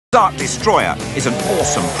Dark Destroyer is an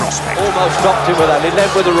awesome prospect. Almost stopped him with that. He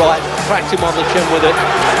led with the right, cracked him on the chin with it,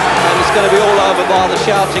 and it's going to be all over by the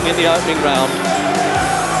shouting in the opening round.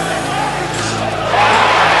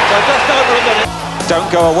 So just over a minute.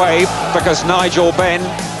 Don't go away, because Nigel Benn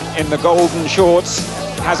in the golden shorts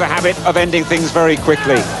has a habit of ending things very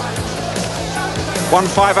quickly.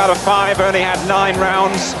 1 5 out of 5, only had 9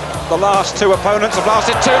 rounds. The last 2 opponents have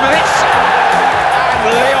lasted 2 minutes.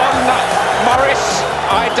 And Leon Morris,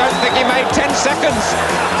 I don't think he made 10 seconds.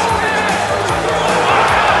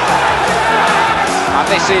 And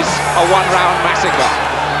this is a 1-round massacre.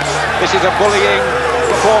 This is a bullying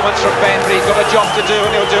performance from Ben, but he's got a job to do,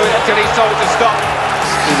 and he'll do it until he's told to stop.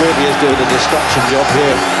 He really is doing a destruction job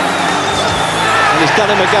here. And he's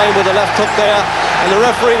done him again with a left hook there, and the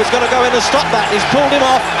referee was going to go in and stop that. He's pulled him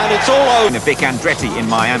off, and it's all over. Vic Andretti in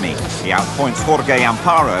Miami. He outpoints Jorge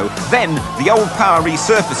Amparo. Then the old power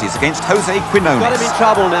resurfaces against Jose Quinones. Got him in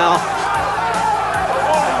trouble now.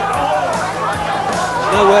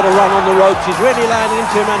 Nowhere to run on the ropes. He's really landing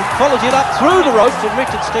into him and follows it up through the ropes, and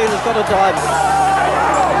Richard Steele has got to dive.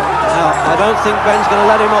 Now, I don't think Ben's going to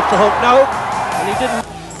let him off the hook. No, and he didn't.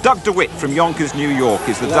 Doug DeWitt from Yonkers, New York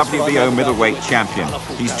is the WBO middleweight champion.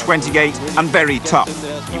 He's 28 and very tough.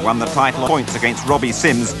 He won the title points against Robbie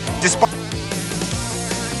Sims. Despite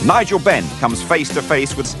Nigel Benn comes face to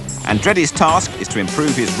face with Andretti's task is to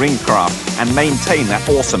improve his ring craft and maintain that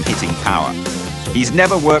awesome hitting power. He's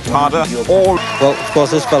never worked harder or... Well, of course,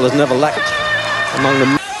 this fella's never lacked among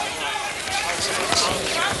them.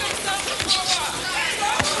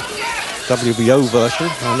 WBO version.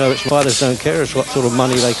 I know it's fighters don't care, it's what sort of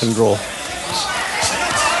money they can draw.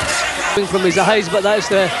 From his eyes, but that's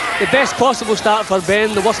the best possible start for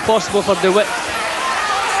Ben, the worst possible for DeWitt.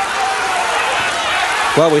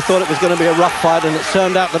 Well, we thought it was going to be a rough fight, and it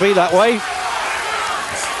turned out to be that way.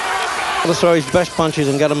 He'll throw his best punches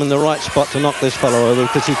and get him in the right spot to knock this fellow over,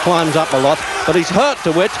 because he climbs up a lot, but he's hurt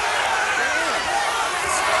DeWitt.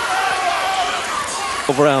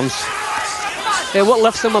 12 rounds. Yeah, what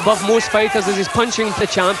lifts him above most fighters is his punching the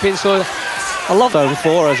champion, so I love Zone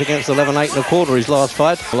 4 as against 11-8 1/4 his last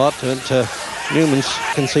fight. A lot, and Newman's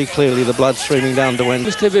can see clearly the blood streaming down to win.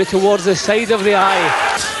 Just to be towards the side of the eye.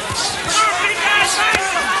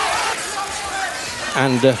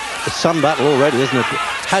 And it's some battle already, isn't it?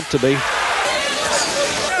 Had to be.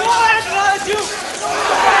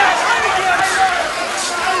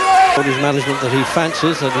 His management that he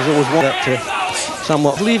fancies, that he's always wanted to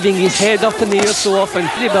somewhat. Leaving his head up in the air so often,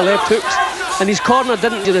 by left hooks, and his corner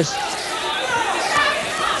didn't do this.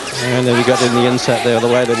 And then he got in the inset there, the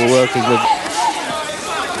way they were working with.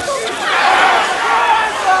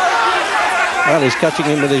 Well, he's catching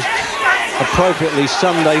him with his appropriately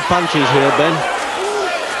Sunday punches here, Ben.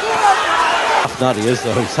 That he is,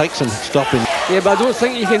 though. He takes some stopping. Yeah, but I don't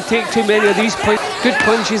think you can take too many of these good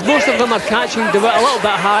punches. Most of them are catching DeWitt a little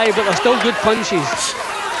bit high, but they're still good punches.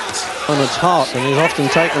 On its heart, and he's often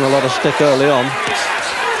taken a lot of stick early on.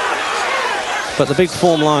 But the big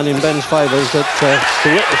form line in Ben's favour is that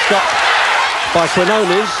DeWitt was stopped by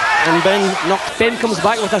Quinones, and Ben comes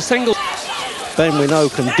back with a single. Ben, we know,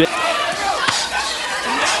 can dip.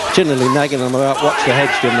 Generally nagging him about watch the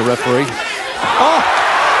hedge, Jim, the referee. Oh!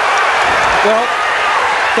 Well,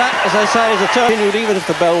 that, as I say, is a turn continued even if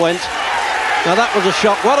the bell went. Now that was a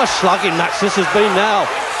shock. What a slugging match this has been now.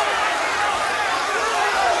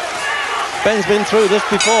 Ben's been through this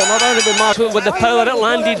before, not only with the power, it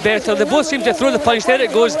landed better. They both seem to throw the punch. There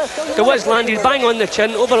it goes. DeWitt's landed bang on the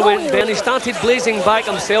chin, overwent Ben. He started blazing back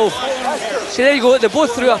himself. See, there you go. They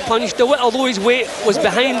both threw a punch. DeWitt, although his weight was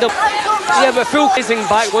behind him, yeah, but full blazing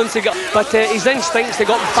back once he got. But his instincts, they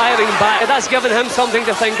got him firing back. That's given him something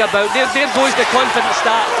to think about. There goes the confident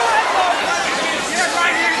start.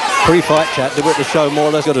 Pre-fight chat, DeWitt to show more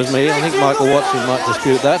or less good as me. I think Michael Watson might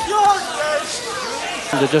dispute that.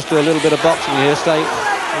 To just do a little bit of boxing here, stay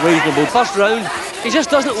reasonable. First round, he just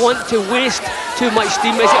doesn't want to waste too much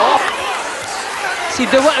steam. Is it off? See,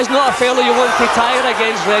 DeWitt is not a fellow you want to tire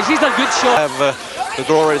against, Reg. He's a good shot. Have the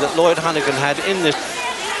glory that Lloyd Hannigan had in this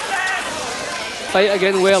fight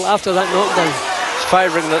again well after that knockdown. It's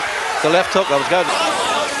favouring the left hook. I was going.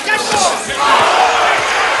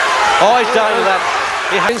 Oh, he's down to that.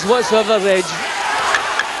 He has whatsoever, Reg.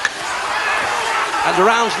 And the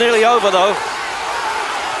round's nearly over, though.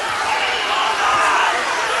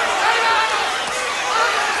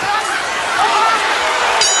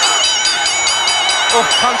 Oh,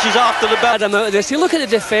 punches after the bad amount of this. You look at the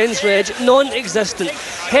defence, Reg, non-existent.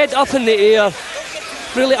 Head up in the air.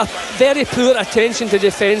 Really a very poor attention to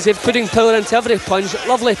defence. They're putting power into every punch.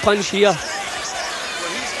 Lovely punch here.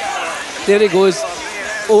 There he goes.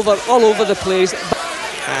 All over the place.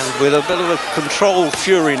 And with a bit of a controlled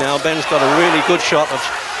fury now, Ben's got a really good shot of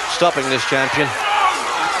stopping this champion.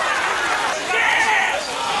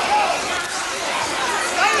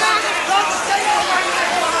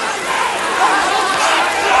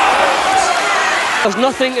 There's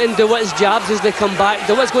nothing in DeWitt's jabs as they come back.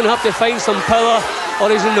 DeWitt's going to have to find some power or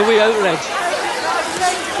he's in the way out, Reg.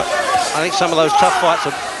 I think some of those tough fights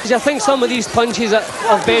are... I think some of these punches of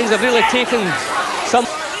Ben's have really taken some...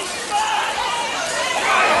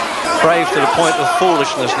 Brave to the point of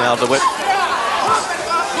foolishness now, DeWitt.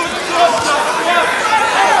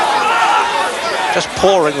 Just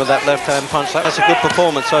pouring with that left-hand punch. That's a good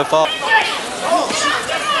performance so far.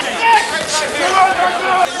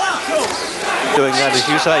 Doing that, as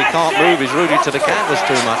you say, he can't move. He's rooted to the canvas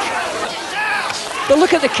too much. But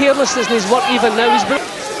look at the carelessness in his work even now. He's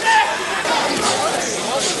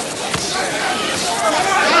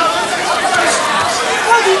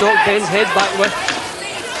knocked Ben's head back with,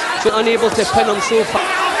 so unable to pin him so far,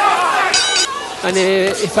 and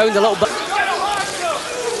he found a little bit.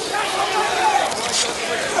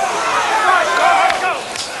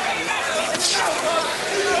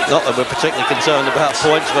 Not that we're particularly concerned about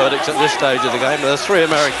points verdicts at this stage of the game, but there's 3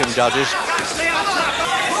 American judges.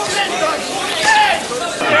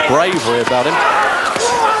 Bravery about him.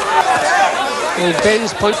 And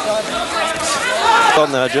Ben's punch.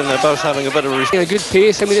 On there, Jim, they're both having a bit of a good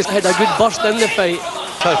pace. I mean, it's had a good burst in the fight.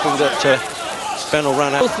 Hoping that Ben will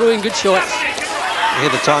run out. Both throwing good shots. You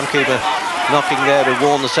hear the timekeeper knocking there to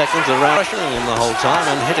warn the seconds around, pressuring him the whole time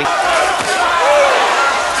and hitting.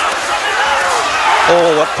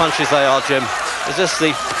 Oh, what punches they are, Jim. Is this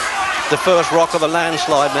the first rock of a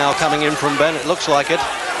landslide now coming in from Ben? It looks like it.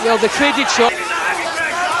 Well, the traded shot.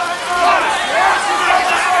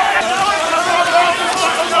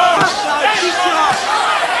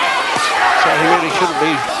 So he really shouldn't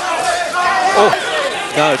be... Oh,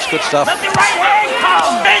 no, it's good stuff.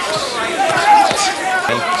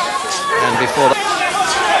 And before that...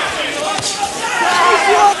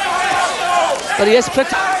 But he is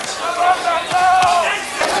pretty...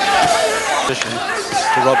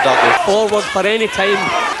 to Rob Douglas. Forward for any time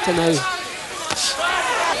to now.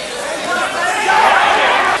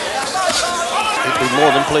 He'd be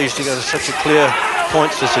more than pleased to get such a clear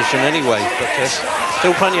points decision anyway, but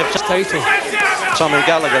still plenty of title. Tommy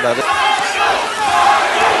Gallagher at it.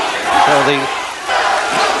 So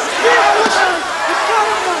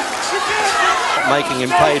making him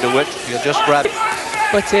pay DeWitt, you just grab it.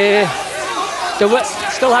 But DeWitt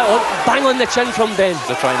still out, bang on the chin from Ben.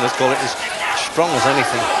 The trainers call it as strong as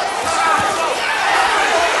anything.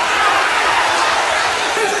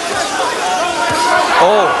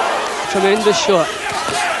 Oh, tremendous shot.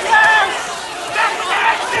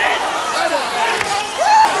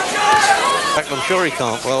 I'm sure he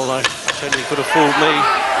can't. Well, I said he could have fooled me.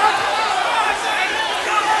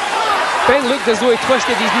 Ben looked as though he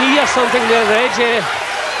twisted his knee or something there, Reg.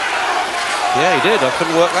 Yeah, he did. I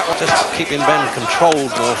couldn't work that one. Just keeping Ben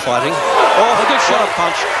controlled more fighting. Oh, a good shot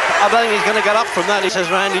punch. I don't think he's going to get up from that, he says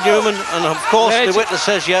Randy Newman. And of course, the witness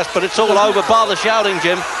says yes, but it's all over. Bar the shouting,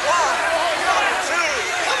 Jim.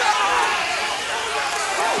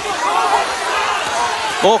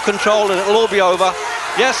 More control and it'll all be over.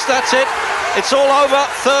 Yes, that's it. It's all over.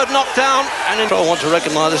 Third knockdown. And I want to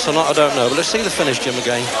recognise this or not, I don't know. But let's see the finish, Jim,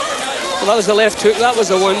 again. Well, that was the left hook. That was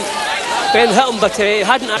the one. Ben hit him, but he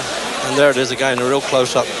hadn't. And there it is again, a real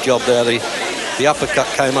close-up job there. The uppercut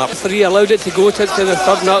came up. The referee allowed it to go to the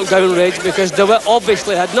third knockdown, Reg, because DeWitt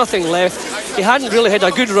obviously had nothing left. He hadn't really had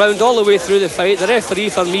a good round all the way through the fight. The referee,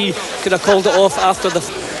 for me, could have called it off after the...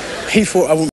 He thought I wouldn't